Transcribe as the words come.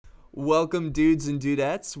Welcome, dudes and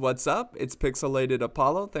dudettes. What's up? It's Pixelated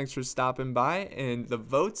Apollo. Thanks for stopping by. And the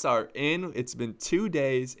votes are in. It's been 2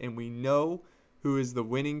 days, and we know who is the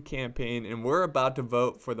winning campaign. And we're about to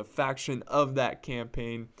vote for the faction of that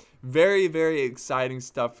campaign. Very, very exciting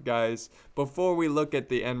stuff, guys. Before we look at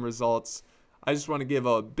the end results, I just want to give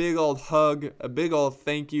a big old hug, a big old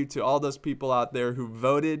thank you to all those people out there who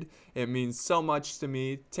voted. It means so much to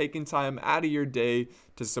me, taking time out of your day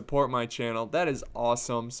to support my channel. That is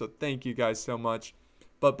awesome, so thank you guys so much.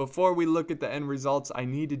 But before we look at the end results, I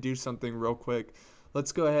need to do something real quick.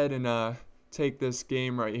 Let's go ahead and take this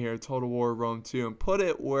game right here, Total War Rome 2, and put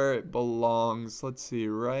it where it belongs. Let's see,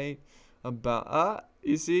 right about,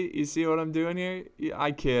 you see what I'm doing here? Yeah,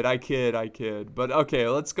 I kid. But okay,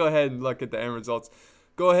 let's go ahead and look at the end results.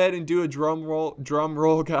 Go ahead and do a drum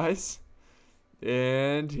roll, guys.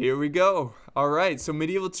 And here we go. All right, so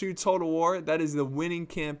Medieval 2 Total War, that is the winning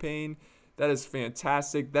campaign. That is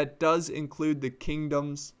fantastic. That does include the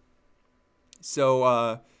kingdoms.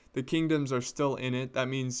 So the kingdoms are still in it. That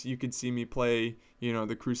means you could see me play,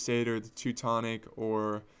 the Crusader, the Teutonic,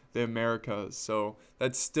 or the Americas. So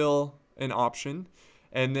that's still an option.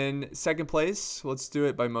 And then second place, let's do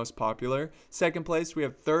it by most popular. Second place, we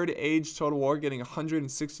have Third Age Total War getting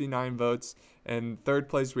 169 votes. And third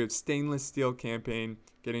place, we have Stainless Steel Campaign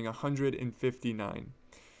getting 159.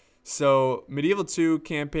 So Medieval 2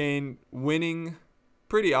 campaign winning,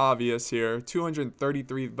 pretty obvious here,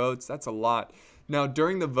 233 votes. That's a lot. Now,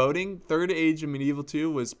 during the voting, Third Age and Medieval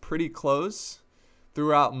 2 was pretty close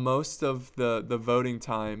throughout most of the voting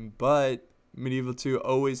time, but Medieval 2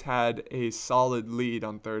 always had a solid lead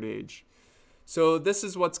on Third Age. So this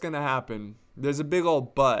is what's going to happen. There's a big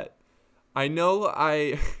old but. I know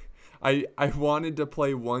I wanted to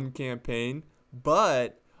play one campaign,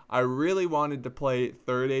 but I really wanted to play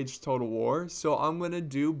Third Age Total War, so I'm going to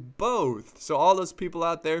do both. So all those people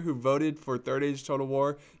out there who voted for Third Age Total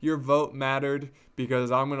War, your vote mattered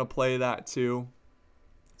because I'm going to play that too.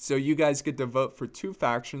 So you guys get to vote for two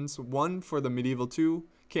factions, one for the Medieval 2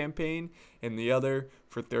 campaign and the other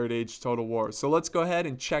for Third Age Total War. So let's go ahead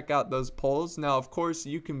and check out those polls. Now, of course,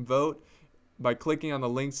 you can vote by clicking on the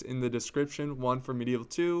links in the description, one for Medieval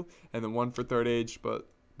 2 and then one for Third Age. But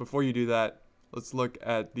before you do that, let's look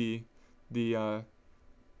at the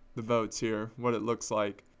votes here, what it looks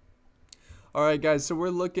like. All right, guys, so we're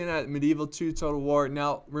looking at Medieval 2 Total War.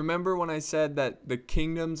 Now, remember when I said that the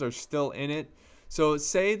kingdoms are still in it? So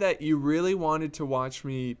say that you really wanted to watch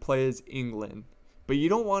me play as England, but you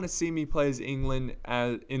don't want to see me play as England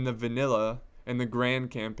in the vanilla and the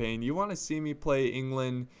grand campaign. You want to see me play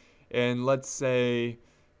England in, let's say,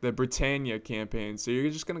 the Britannia campaign. So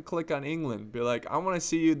you're just going to click on England. Be like, I want to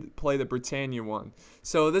see you play the Britannia one.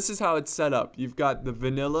 So this is how it's set up. You've got the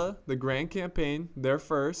vanilla, the grand campaign, there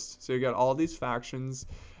first. So you got all these factions.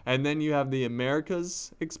 And then you have the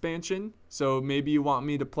Americas expansion. So maybe you want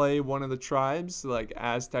me to play one of the tribes, like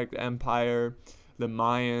Aztec Empire, the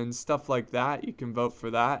Mayans, stuff like that. You can vote for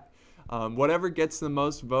that. Whatever gets the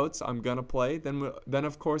most votes, I'm going to play. Then,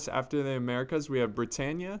 of course, after the Americas, we have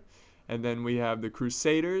Britannia. And then we have the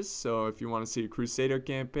Crusaders. So if you want to see a Crusader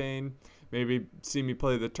campaign, maybe see me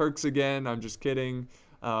play the Turks again. I'm just kidding.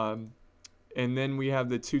 And then we have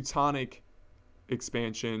the Teutonic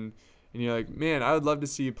expansion. And you're like, man, I would love to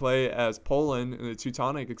see you play as Poland in the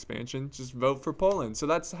Teutonic expansion. Just vote for Poland. So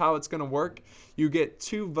that's how it's going to work. You get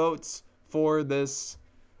 2 votes for this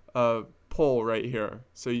poll right here.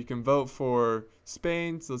 So you can vote for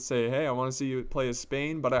Spain. So let's say, hey, I want to see you play as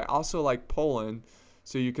Spain, but I also like Poland.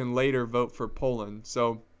 So you can later vote for Poland.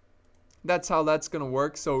 So that's how that's going to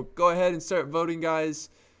work. So go ahead and start voting, guys.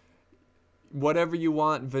 Whatever you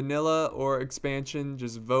want, vanilla or expansion,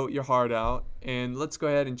 just vote your heart out. And let's go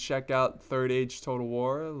ahead and check out Third Age Total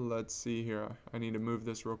War. Let's see here. I need to move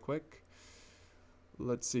this real quick.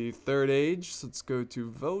 Let's see, Third Age. So let's go to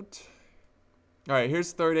vote. All right,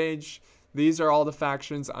 here's Third Age. These are all the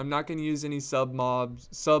factions. I'm not going to use any sub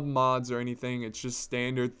mods or anything. It's just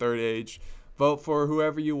standard Third Age. Vote for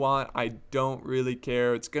whoever you want. I don't really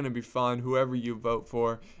care. It's going to be fun, whoever you vote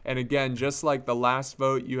for. And again, just like the last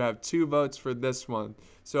vote, you have 2 votes for this one.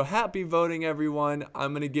 So happy voting, everyone.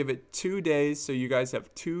 I'm going to give it 2 days, so you guys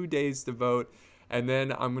have 2 days to vote. And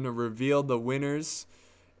then I'm going to reveal the winners,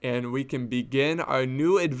 and we can begin our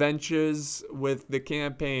new adventures with the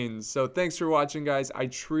campaigns. So thanks for watching, guys. I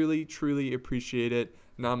truly, truly appreciate it.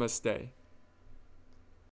 Namaste.